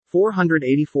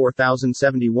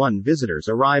484,071 visitors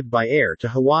arrived by air to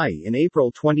Hawaii in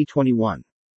April 2021.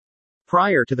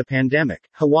 Prior to the pandemic,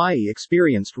 Hawaii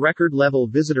experienced record-level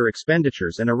visitor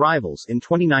expenditures and arrivals in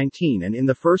 2019 and in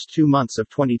the first 2 months of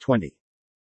 2020.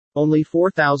 Only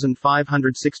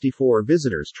 4,564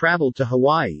 visitors traveled to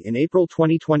Hawaii in April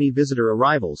 2020. Visitor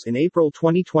arrivals in April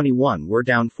 2021 were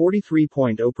down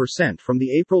 43.0% from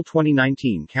the April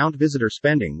 2019 count. Visitor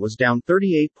spending was down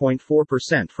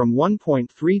 38.4% from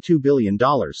 $1.32 billion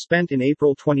spent in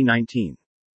April 2019.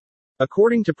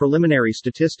 According to preliminary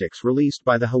statistics released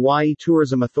by the Hawaii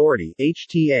Tourism Authority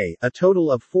 (HTA), a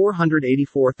total of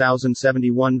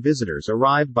 484,071 visitors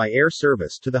arrived by air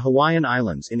service to the Hawaiian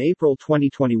Islands in April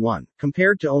 2021,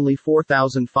 compared to only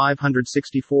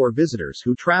 4,564 visitors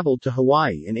who traveled to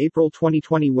Hawaii in April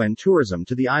 2020 when tourism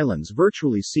to the islands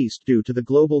virtually ceased due to the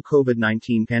global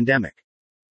COVID-19 pandemic.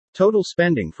 Total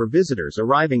spending for visitors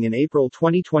arriving in April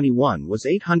 2021 was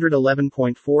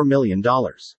 $811.4 million.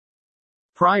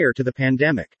 Prior to the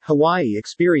pandemic, Hawaii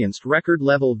experienced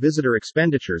record-level visitor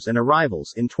expenditures and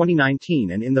arrivals in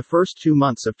 2019 and in the first 2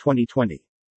 months of 2020.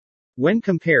 When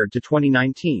compared to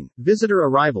 2019, visitor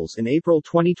arrivals in April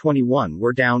 2021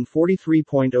 were down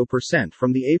 43.0%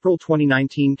 from the April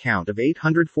 2019 count of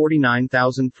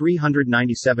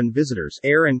 849,397 visitors,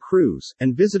 air and cruise,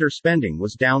 and visitor spending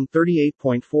was down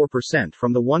 38.4%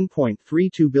 from the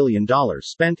 $1.32 billion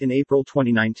spent in April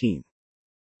 2019.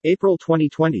 April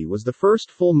 2020 was the first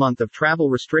full month of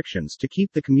travel restrictions to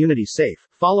keep the community safe,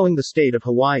 following the state of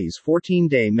Hawaii's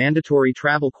 14-day mandatory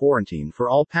travel quarantine for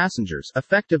all passengers,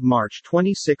 effective March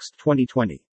 26,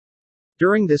 2020.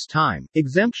 During this time,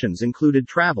 exemptions included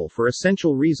travel for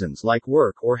essential reasons like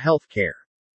work or health care.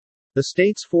 The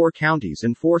state's 4 counties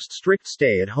enforced strict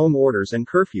stay-at-home orders and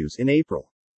curfews in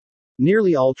April.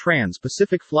 Nearly all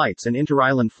trans-Pacific flights and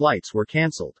inter-island flights were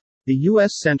canceled. The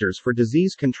U.S. Centers for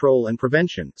Disease Control and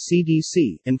Prevention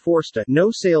 (CDC) enforced a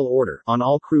no-sail order on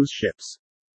all cruise ships.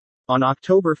 On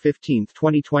October 15,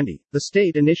 2020, the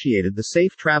state initiated the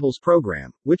Safe Travels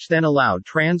program, which then allowed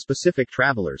trans-Pacific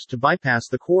travelers to bypass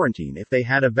the quarantine if they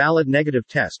had a valid negative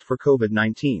test for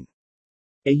COVID-19.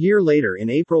 A year later, in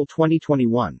April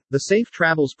 2021, the Safe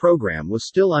Travels program was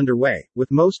still underway, with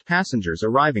most passengers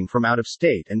arriving from out of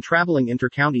state and traveling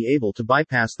intercounty able to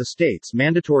bypass the state's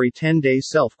mandatory 10-day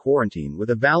self-quarantine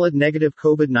with a valid negative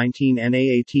COVID-19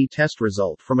 NAAT test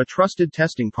result from a trusted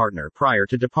testing partner prior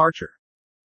to departure.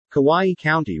 Kauai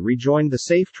County rejoined the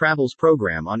Safe Travels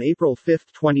program on April 5,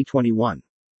 2021.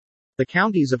 The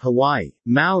counties of Hawaii,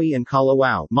 Maui and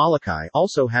Kalawao, Molokai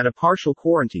also had a partial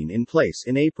quarantine in place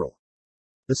in April.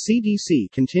 The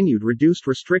CDC continued reduced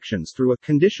restrictions through a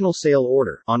conditional sail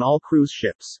order on all cruise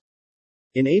ships.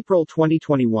 In April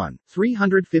 2021,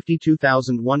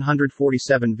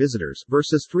 352,147 visitors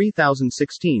versus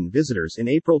 3,016 visitors in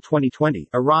April 2020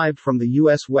 arrived from the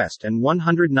U.S. West and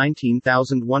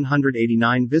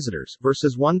 119,189 visitors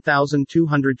versus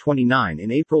 1,229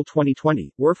 in April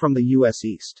 2020 were from the U.S.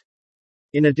 East.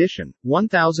 In addition,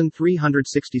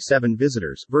 1,367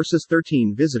 visitors versus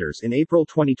 13 visitors in April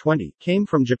 2020 came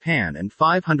from Japan and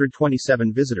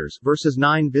 527 visitors versus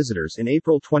 9 visitors in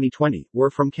April 2020 were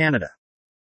from Canada.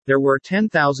 There were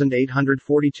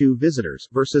 10,842 visitors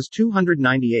versus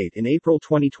 298 in April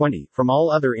 2020 from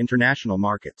all other international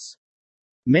markets.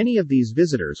 Many of these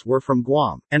visitors were from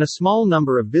Guam, and a small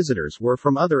number of visitors were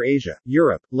from other Asia,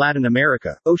 Europe, Latin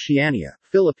America, Oceania,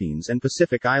 Philippines and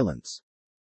Pacific Islands.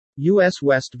 U.S.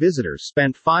 West visitors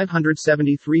spent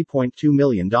 $573.2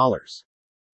 million.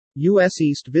 U.S.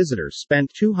 East visitors spent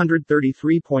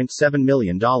 $233.7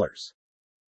 million.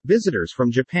 Visitors from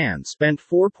Japan spent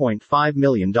 $4.5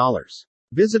 million.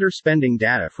 Visitor spending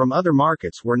data from other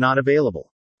markets were not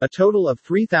available. A total of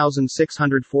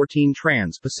 3,614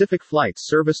 trans-Pacific flights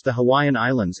serviced the Hawaiian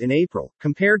Islands in April,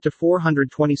 compared to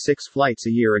 426 flights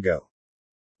a year ago.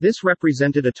 This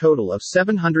represented a total of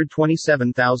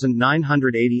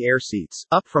 727,980 air seats,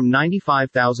 up from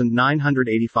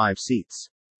 95,985 seats.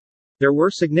 There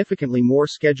were significantly more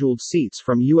scheduled seats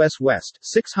from U.S. West,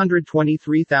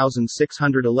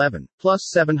 623,611,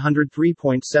 plus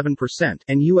 703.7%,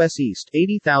 and U.S. East,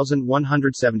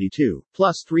 80,172,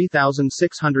 plus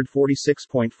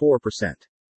 3,646.4%.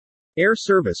 Air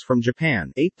service from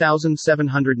Japan,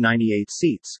 8,798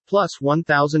 seats, plus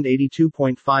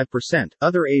 1,082.5%,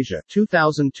 Other Asia,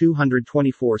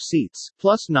 2,224 seats,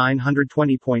 plus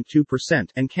 920.2%,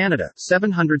 and Canada,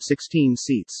 716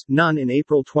 seats, none in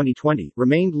April 2020,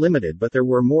 remained limited but there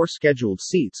were more scheduled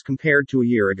seats compared to a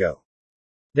year ago.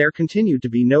 There continued to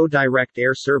be no direct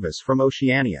air service from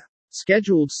Oceania.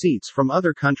 Scheduled seats from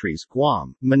other countries,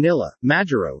 Guam, Manila,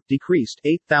 Majuro, decreased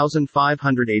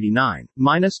 8,589,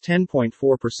 minus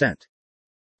 10.4%.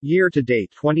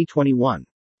 Year-to-date 2021.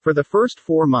 For the first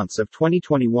 4 months of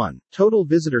 2021, total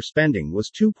visitor spending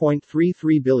was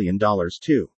 $2.33 billion.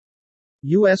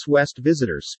 U.S. West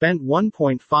visitors spent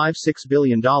 $1.56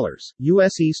 billion,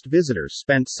 U.S. East visitors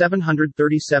spent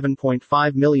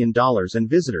 $737.5 million, and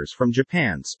visitors from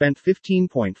Japan spent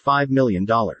 $15.5 million.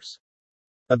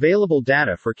 Available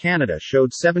data for Canada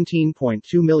showed $17.2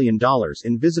 million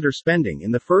in visitor spending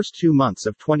in the first 2 months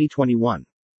of 2021.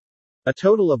 A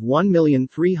total of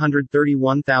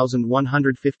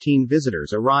 1,331,115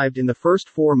 visitors arrived in the first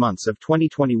 4 months of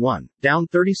 2021, down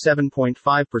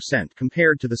 37.5%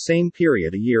 compared to the same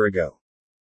period a year ago.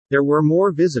 There were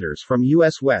more visitors from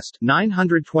U.S. West,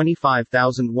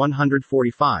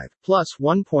 925,145, plus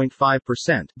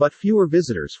 1.5%, but fewer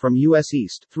visitors from U.S.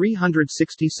 East,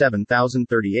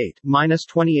 367,038, minus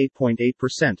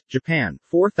 28.8%, Japan,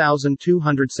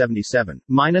 4,277,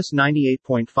 minus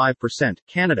 98.5%,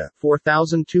 Canada,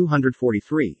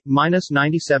 4,243, minus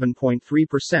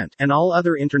 97.3%, and all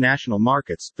other international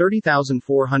markets,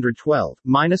 30,412,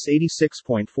 minus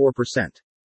 86.4%.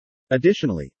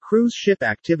 Additionally, cruise ship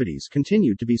activities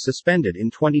continued to be suspended in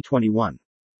 2021.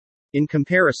 In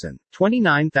comparison,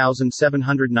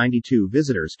 29,792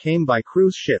 visitors came by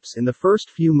cruise ships in the first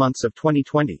few months of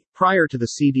 2020, prior to the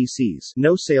CDC's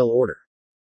no-sail order.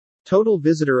 Total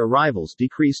visitor arrivals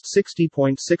decreased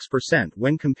 60.6%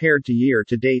 when compared to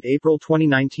year-to-date April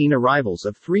 2019 arrivals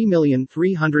of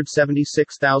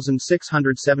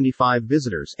 3,376,675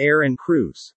 visitors, air and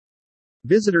cruise.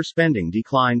 Visitor spending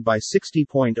declined by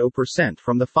 60.0%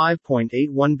 from the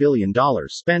 $5.81 billion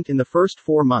spent in the first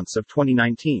 4 months of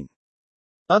 2019.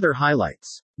 Other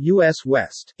highlights. U.S.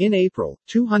 West. In April,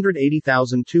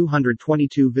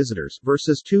 280,222 visitors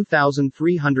versus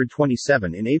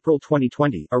 2,327 in April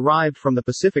 2020 arrived from the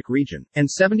Pacific region, and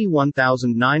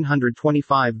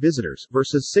 71,925 visitors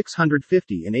versus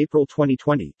 650 in April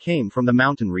 2020 came from the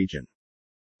mountain region.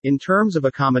 In terms of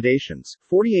accommodations,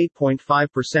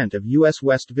 48.5% of U.S.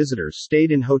 West visitors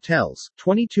stayed in hotels,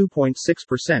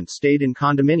 22.6% stayed in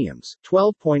condominiums,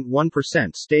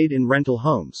 12.1% stayed in rental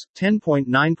homes,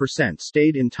 10.9%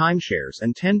 stayed in timeshares,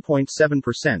 and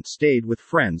 10.7% stayed with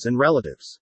friends and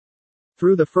relatives.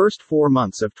 Through the first 4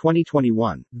 months of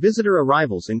 2021, visitor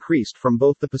arrivals increased from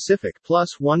both the Pacific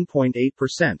plus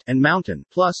 1.8% and Mountain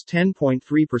plus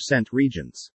 10.3%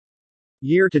 regions.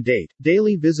 Year-to-date,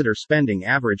 daily visitor spending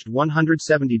averaged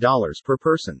 $170 per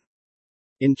person.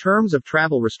 In terms of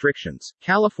travel restrictions,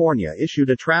 California issued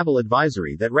a travel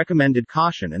advisory that recommended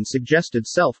caution and suggested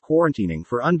self-quarantining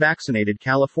for unvaccinated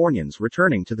Californians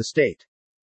returning to the state.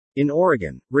 In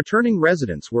Oregon, returning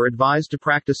residents were advised to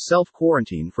practice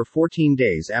self-quarantine for 14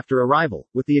 days after arrival,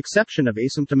 with the exception of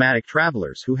asymptomatic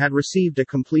travelers who had received a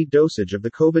complete dosage of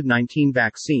the COVID-19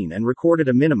 vaccine and recorded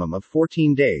a minimum of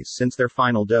 14 days since their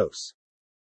final dose.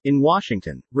 In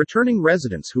Washington, returning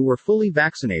residents who were fully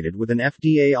vaccinated with an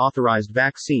FDA-authorized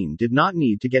vaccine did not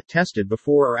need to get tested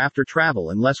before or after travel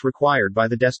unless required by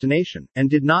the destination, and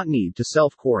did not need to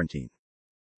self-quarantine.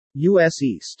 U.S.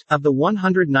 East. Of the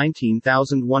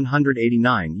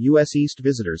 119,189 U.S. East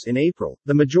visitors in April,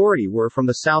 the majority were from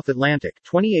the South Atlantic,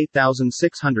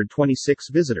 28,626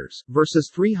 visitors, versus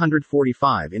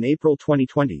 345 in April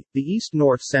 2020, the East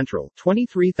North Central,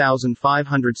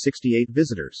 23,568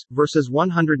 visitors, versus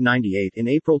 198 in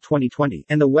April 2020,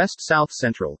 and the West South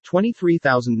Central,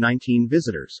 23,019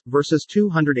 visitors, versus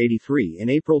 283 in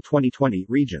April 2020,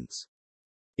 regions.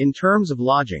 In terms of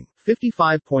lodging,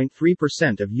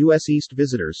 55.3% of U.S. East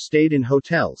visitors stayed in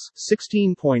hotels,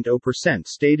 16.0%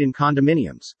 stayed in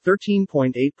condominiums,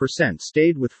 13.8%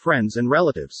 stayed with friends and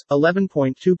relatives,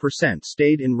 11.2%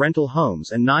 stayed in rental homes,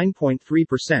 and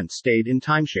 9.3% stayed in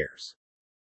timeshares.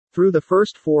 Through the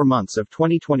first 4 months of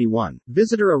 2021,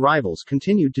 visitor arrivals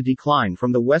continued to decline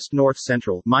from the West North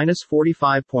Central, minus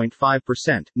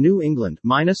 45.5%, New England,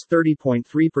 minus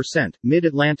 30.3%,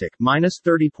 Mid-Atlantic, minus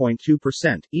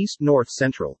 30.2%, East North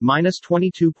Central, minus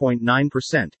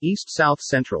 22.9%, East South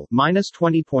Central, minus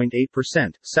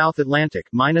 20.8%, South Atlantic,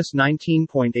 minus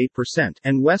 19.8%,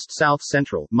 and West South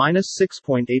Central, minus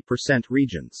 6.8%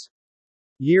 regions.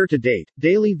 Year-to-date,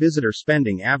 daily visitor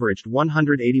spending averaged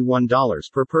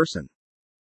 $181 per person.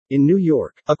 In New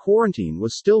York, a quarantine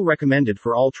was still recommended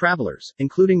for all travelers,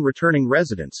 including returning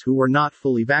residents who were not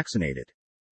fully vaccinated.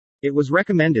 It was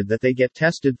recommended that they get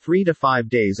tested 3 to 5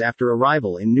 days after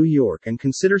arrival in New York and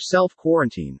consider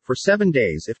self-quarantine for 7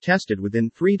 days if tested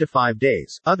within 3 to 5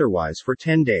 days, otherwise for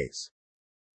 10 days.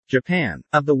 Japan.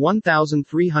 Of the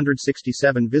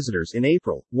 1,367 visitors in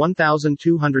April,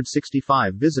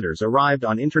 1,265 visitors arrived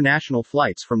on international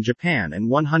flights from Japan and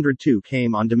 102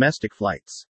 came on domestic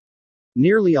flights.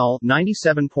 Nearly all,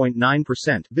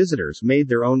 97.9%, visitors made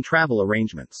their own travel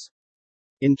arrangements.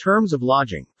 In terms of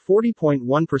lodging,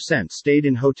 40.1% stayed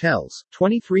in hotels,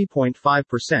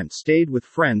 23.5% stayed with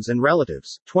friends and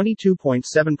relatives,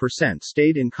 22.7%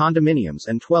 stayed in condominiums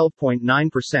and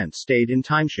 12.9% stayed in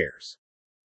timeshares.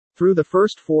 Through the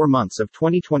first 4 months of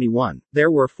 2021,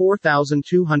 there were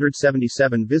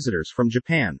 4,277 visitors from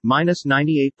Japan, minus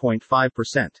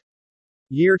 98.5%.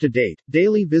 Year to date,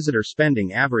 daily visitor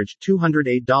spending averaged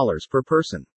 $208 per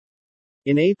person.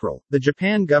 In April, the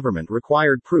Japan government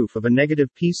required proof of a negative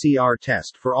PCR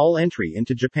test for all entry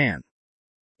into Japan.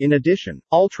 In addition,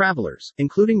 all travelers,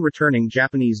 including returning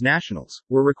Japanese nationals,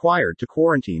 were required to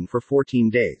quarantine for 14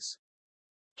 days.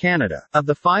 Canada. Of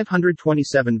the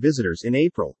 527 visitors in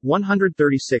April,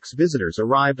 136 visitors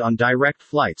arrived on direct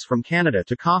flights from Canada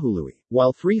to Kahului,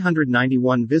 while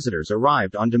 391 visitors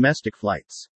arrived on domestic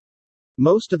flights.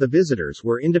 Most of the visitors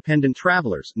were independent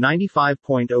travelers,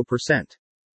 95.0%.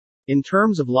 In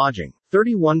terms of lodging,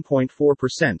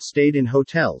 31.4% stayed in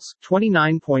hotels,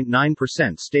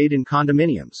 29.9% stayed in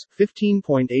condominiums,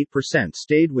 15.8%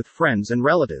 stayed with friends and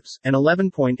relatives, and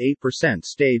 11.8%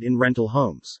 stayed in rental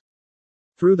homes.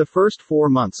 Through the first 4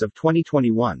 months of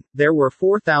 2021, there were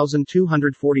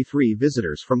 4,243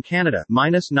 visitors from Canada,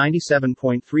 minus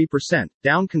 97.3%,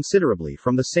 down considerably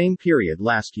from the same period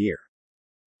last year.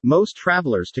 Most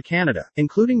travelers to Canada,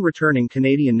 including returning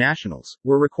Canadian nationals,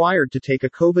 were required to take a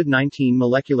COVID-19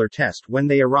 molecular test when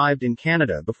they arrived in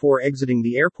Canada before exiting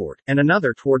the airport, and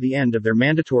another toward the end of their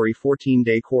mandatory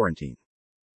 14-day quarantine.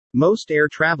 Most air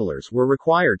travelers were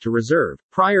required to reserve,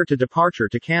 prior to departure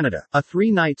to Canada, a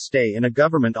 3-night stay in a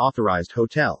government-authorized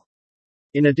hotel.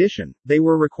 In addition, they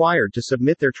were required to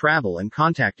submit their travel and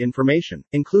contact information,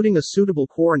 including a suitable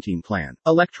quarantine plan,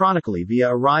 electronically via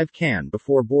ArriveCAN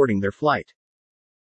before boarding their flight.